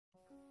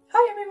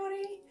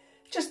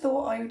just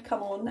thought I would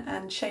come on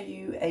and show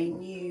you a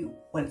new,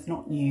 well, it's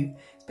not new,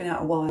 it's been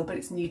out a while, but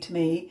it's new to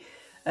me,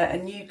 a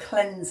new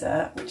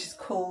cleanser which is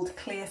called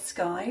Clear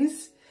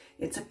Skies.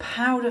 It's a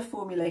powder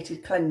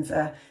formulated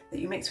cleanser that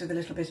you mix with a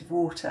little bit of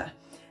water,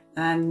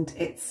 and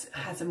it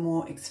has a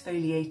more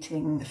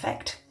exfoliating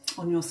effect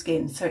on your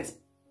skin. So it's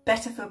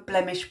better for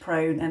blemish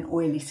prone and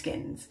oily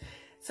skins.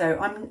 So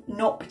I'm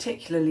not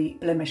particularly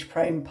blemish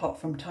prone apart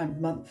from time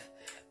of month,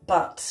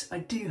 but I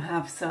do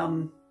have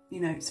some, you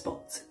know,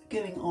 spots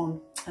going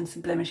on and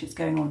some blemishes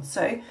going on.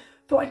 So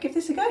thought I'd give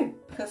this a go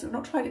because I've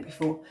not tried it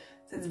before.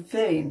 So it's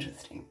very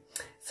interesting.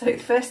 So the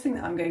first thing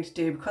that I'm going to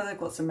do, because I've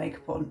got some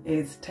makeup on,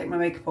 is take my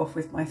makeup off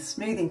with my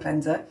smoothing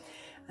cleanser,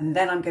 and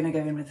then I'm going to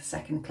go in with the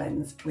second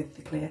cleanse with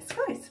the Clear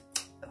Skies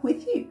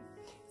with you.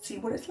 See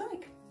what it's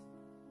like.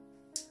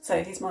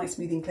 So here's my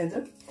smoothing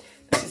cleanser.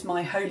 This is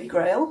my holy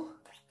grail.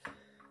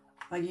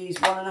 I use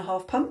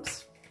 1.5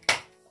 pumps.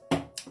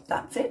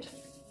 That's it.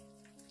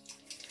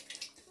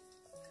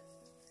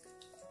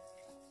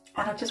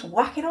 And I just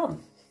whack it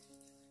on.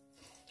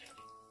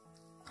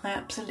 I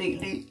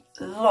absolutely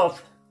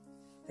love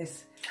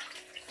this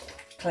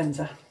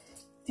cleanser.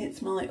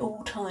 It's my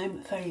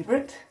all-time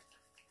favourite.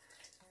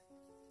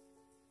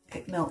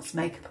 It melts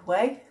makeup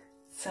away.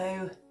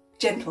 So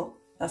gentle.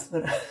 That's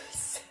what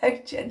so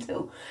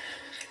gentle.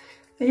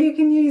 You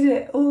can use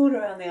it all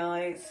around the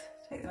eyes.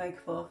 Take the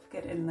makeup off,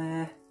 get it in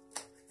there.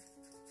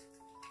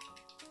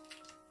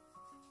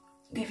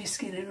 Give your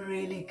skin a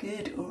really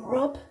good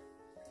rub.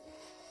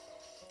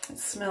 It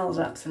smells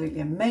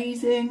absolutely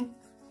amazing.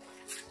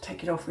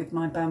 Take it off with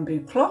my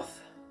bamboo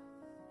cloth,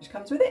 which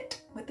comes with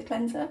it, with the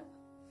cleanser.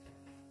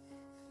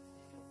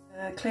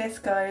 Clear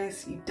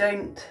Skies, you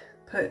don't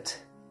put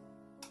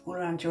all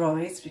around your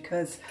eyes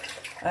because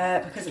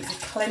it's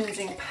a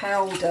cleansing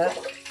powder.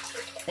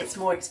 It's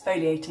more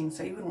exfoliating,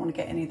 so you wouldn't want to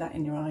get any of that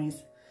in your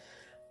eyes,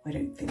 I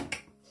don't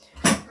think.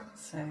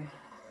 So,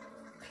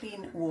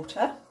 clean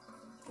water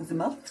is a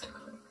must.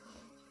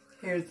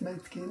 Here's my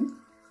skin.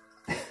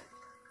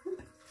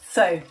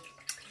 So,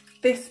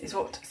 this is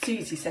what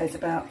Susie says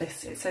about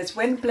this. It says,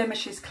 when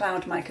blemishes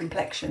cloud my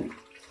complexion,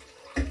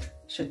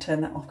 should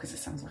turn that off because it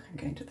sounds like I'm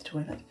going to the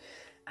toilet, and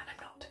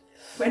I'm not.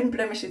 When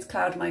blemishes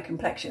cloud my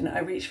complexion, I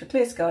reach for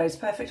Clear Skies,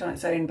 perfect on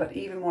its own, but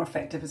even more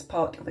effective as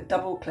part of a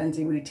double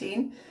cleansing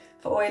routine.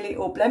 For oily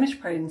or blemish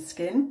prone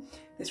skin,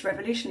 this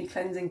revolutionary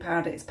cleansing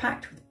powder is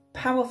packed with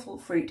powerful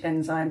fruit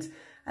enzymes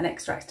and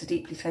extracts to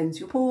deeply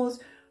cleanse your pores,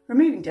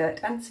 removing dirt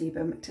and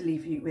sebum to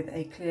leave you with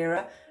a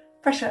clearer,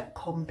 fresher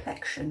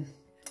complexion.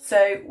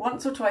 So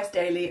once or twice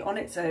daily on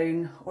its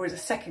own, or as a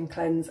second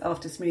cleanse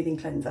after smoothing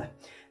cleanser.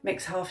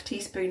 Mix half a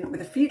teaspoon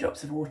with a few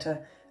drops of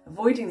water,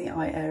 avoiding the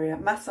eye area,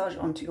 massage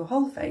onto your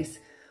whole face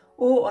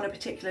or on a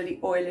particularly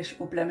oilish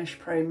or blemish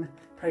prone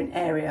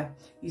area,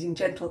 using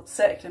gentle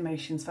circular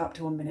motions for up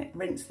to 1 minute.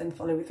 Rinse, then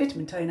follow with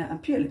vitamin toner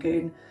and pure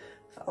lagoon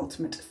for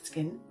ultimate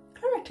skin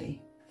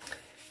clarity.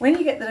 When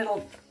you get the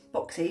little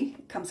boxy,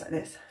 it comes like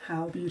this.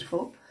 How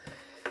beautiful.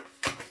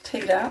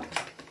 Take it out,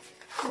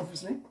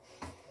 obviously.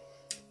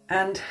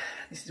 And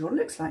this is what it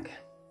looks like.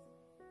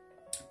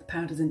 The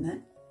powder's in there.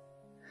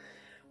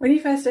 When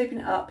you first open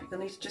it up, you'll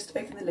need to just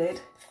open the lid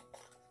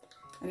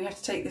and you have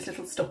to take this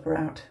little stopper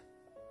out.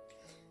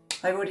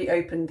 I've already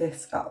opened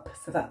this up,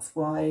 so that's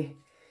why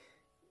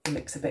it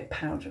looks a bit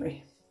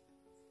powdery.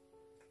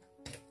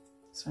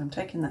 So I'm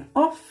taking that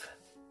off,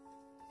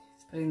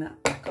 putting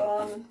that back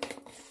on,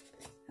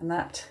 and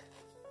that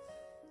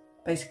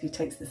basically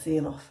takes the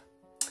seal off.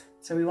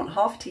 So we want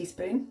half a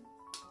teaspoon.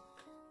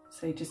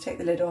 So you just take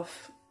the lid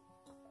off.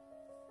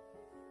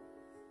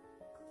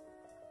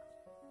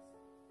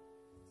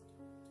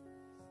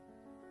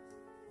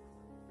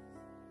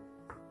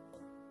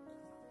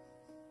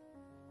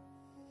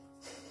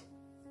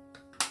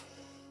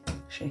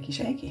 Shaky,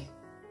 shaky.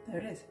 There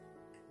it is.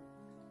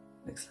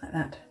 Looks like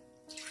that.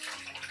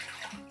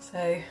 So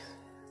I'm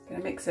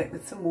going to mix it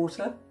with some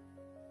water.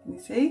 Can you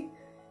see?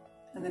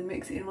 And then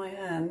mix it in my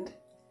hand.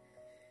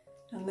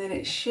 And then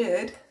it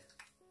should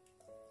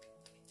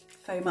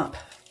foam up.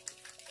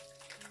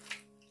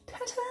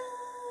 Ta-da!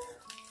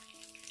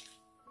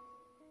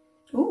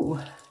 Ooh.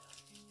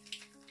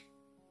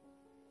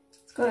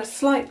 It's got a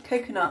slight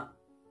coconut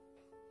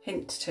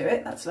hint to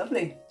it. That's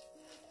lovely.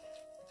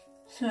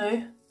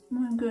 So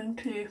I'm going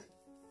to,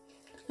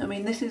 I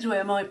mean, this is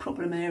where my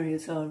problem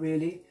areas are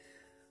really.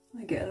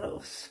 I get a lot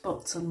of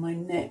spots on my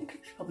neck,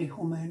 which is probably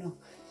hormonal.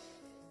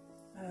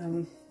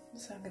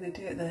 So I'm going to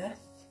do it there.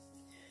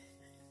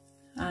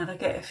 And I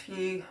get a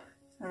few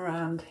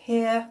around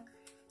here.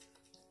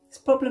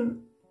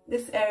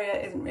 This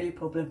area isn't really a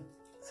problem,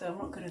 so I'm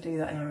not going to do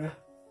that area.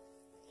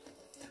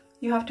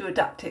 You have to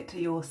adapt it to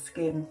your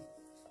skin.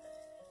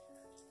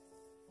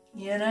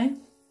 You know?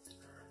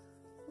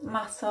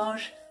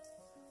 Massage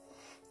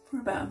for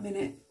about a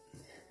minute.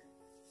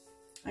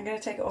 I'm going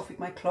to take it off with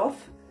my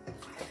cloth.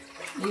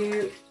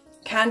 You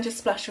can just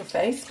splash your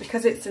face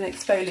because it's an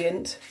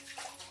exfoliant.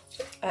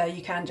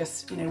 You can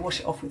just, you know,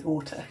 wash it off with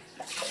water.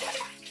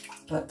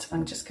 But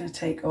I'm just going to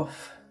take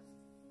off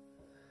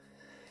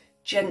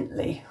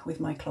gently with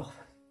my cloth.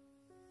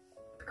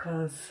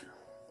 because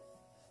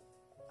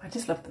I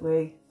just love the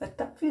way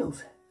that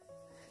feels.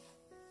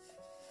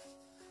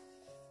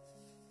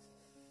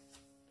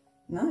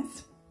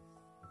 Nice.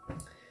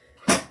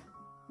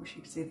 Wish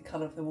you could see the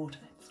colour of the water.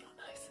 It's not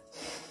nice.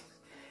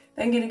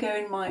 Then I'm going to go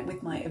in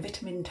with my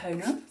vitamin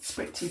toner,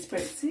 Spritzy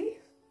Spritzy,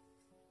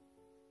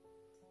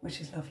 which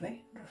is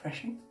lovely and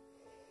refreshing.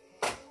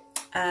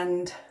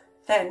 And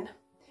then,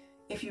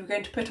 if you were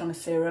going to put on a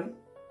serum,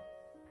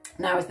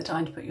 now is the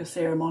time to put your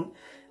serum on.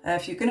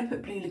 If you're going to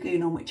put Blue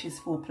Lagoon on, which is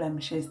for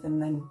blemishes,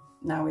 then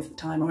now is the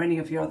time, or any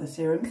of your other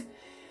serums.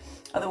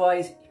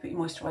 Otherwise, you put your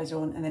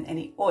moisturiser on, and then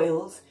any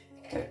oils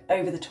go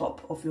over the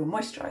top of your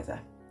moisturiser.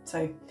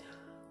 So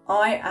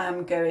I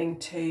am going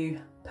to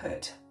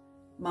put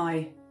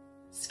my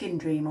Skin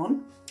Dream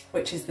on,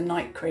 which is the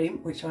night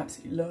cream, which I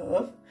absolutely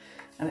love,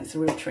 and it's a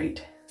real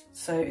treat.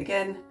 So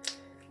again,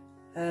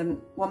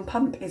 one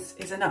pump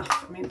is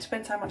enough. I mean, it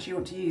depends how much you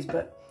want to use,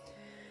 but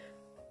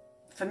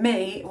for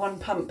me, one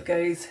pump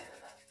goes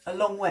a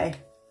long way.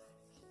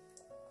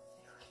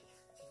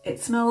 It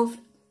smells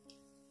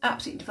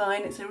absolutely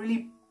divine. It's a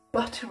really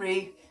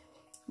buttery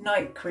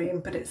night cream,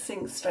 but it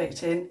sinks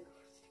straight in.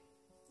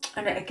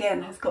 And it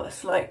again has got a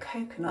slight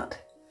coconut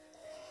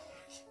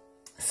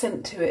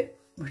scent to it,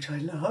 which I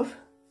love,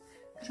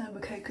 because I'm a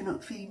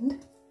coconut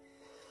fiend.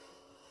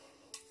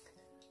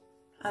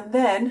 And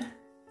then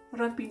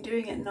what I've been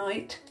doing at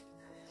night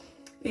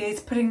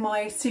is putting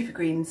my Super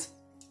Greens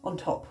on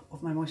top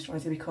of my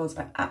moisturiser, because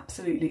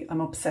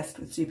I'm obsessed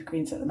with Super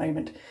Greens at the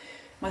moment.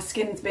 My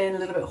skin's been a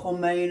little bit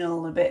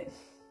hormonal, a bit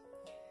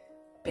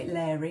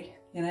leery,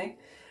 you know,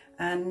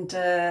 and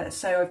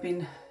so I've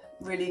been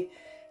really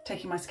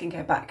taking my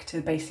skincare back to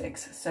the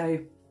basics. So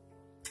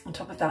on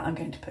top of that, I'm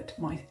going to put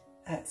my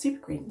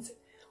Super Greens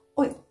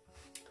oil,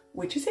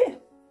 which is here,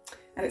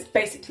 and it's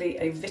basically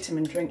a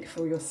vitamin drink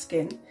for your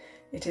skin.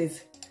 It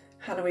is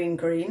Halloween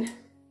green.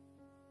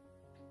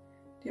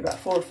 Do about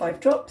 4 or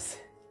 5 drops.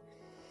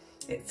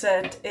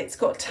 It's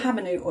got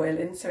tamanu oil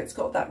in, so it's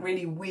got that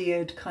really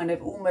weird kind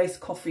of almost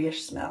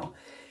coffee-ish smell.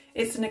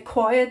 It's an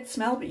acquired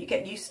smell, but you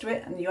get used to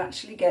it and you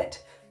actually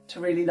get to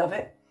really love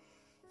it.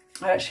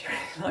 I actually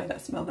really like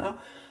that smell now,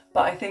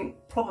 but I think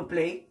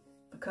probably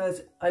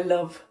because I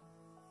love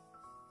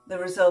the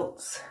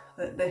results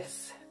that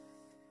this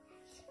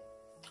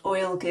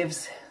oil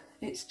gives.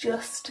 It's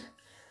just,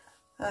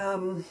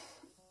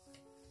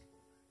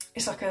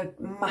 it's like a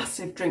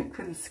massive drink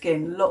for the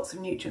skin, lots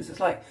of nutrients. It's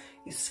like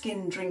your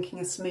skin drinking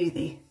a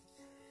smoothie.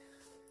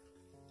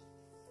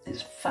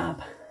 It's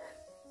fab.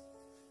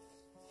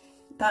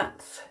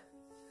 That's,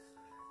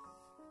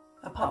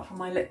 apart from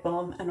my lip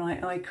balm and my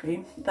eye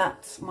cream,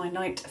 that's my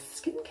night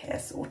skincare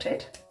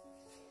sorted.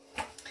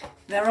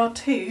 There are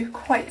 2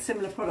 quite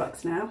similar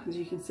products now, as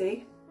you can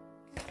see.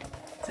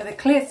 So the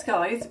Clear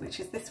Skies, which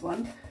is this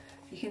one,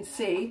 you can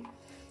see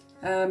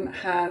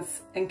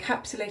has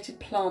encapsulated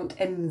plant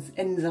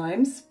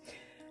enzymes.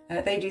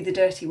 They do the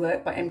dirty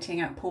work by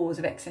emptying out pores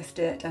of excess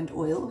dirt and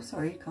oil. Oh,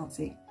 sorry, you can't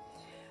see.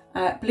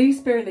 Blue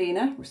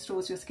Spirulina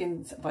restores your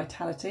skin's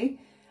vitality,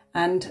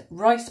 and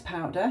rice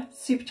powder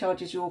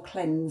supercharges your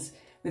cleanse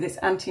with its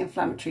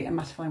anti-inflammatory and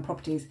mattifying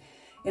properties.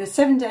 In a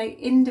 7-day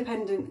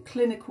independent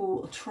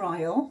clinical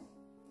trial,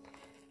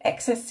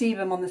 excess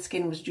sebum on the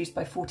skin was reduced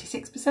by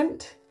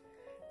 46%,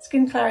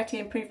 skin clarity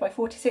improved by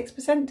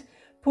 46%,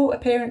 pore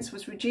appearance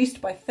was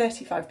reduced by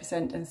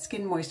 35%, and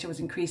skin moisture was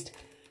increased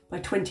by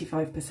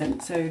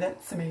 25%. So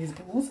that's amazing,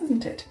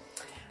 isn't it?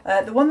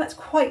 The one that's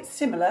quite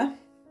similar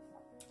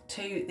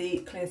to the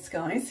Clear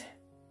Skies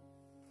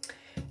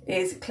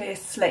is Clear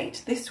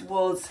Slate. This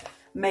was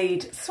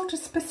made sort of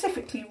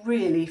specifically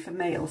really for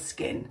male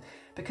skin,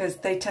 because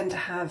they tend to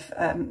have,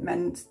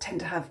 men tend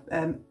to have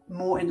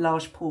more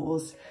enlarged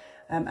pores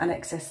and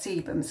excess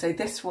sebum. So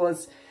this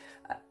was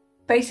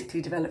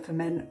basically developed for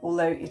men,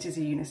 although it is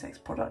a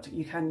unisex product.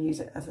 You can use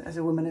it as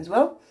a woman as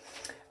well.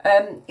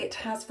 It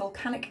has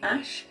volcanic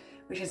ash,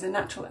 which is a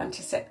natural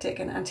antiseptic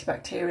and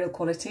antibacterial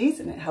qualities,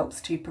 and it helps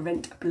to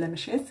prevent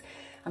blemishes,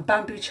 and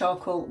bamboo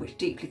charcoal, which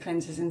deeply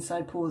cleanses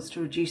inside pores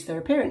to reduce their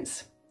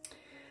appearance.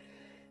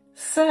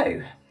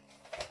 So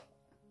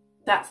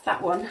that's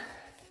that one,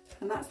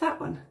 and that's that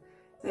one.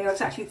 They are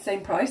exactly the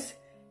same price.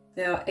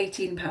 They are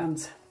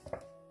 £18.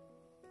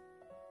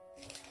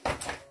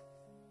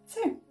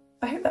 So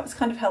I hope that was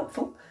kind of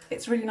helpful.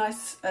 It's a really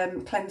nice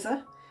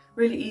cleanser,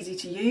 really easy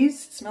to use,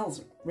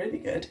 smells really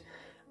good,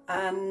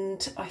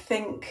 and I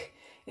think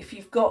if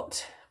you've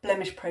got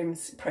blemish prone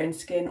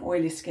skin,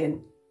 oily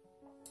skin,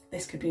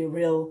 this could be a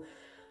real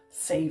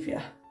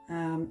saviour.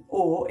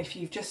 Or if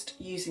you're just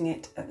using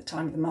it at the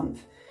time of the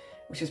month,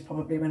 which is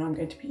probably when I'm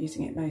going to be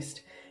using it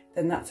most,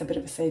 then that's a bit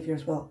of a saviour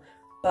as well.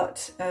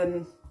 But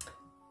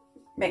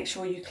make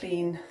sure you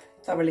clean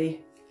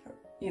thoroughly,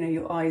 you know,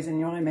 your eyes and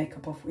your eye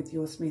makeup off with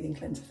your smoothing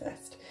cleanser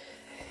first.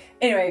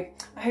 Anyway,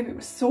 I hope it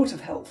was sort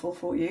of helpful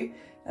for you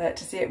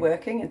to see it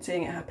working and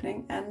seeing it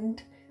happening,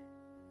 and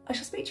I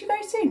shall speak to you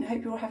very soon. I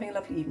hope you're all having a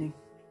lovely evening.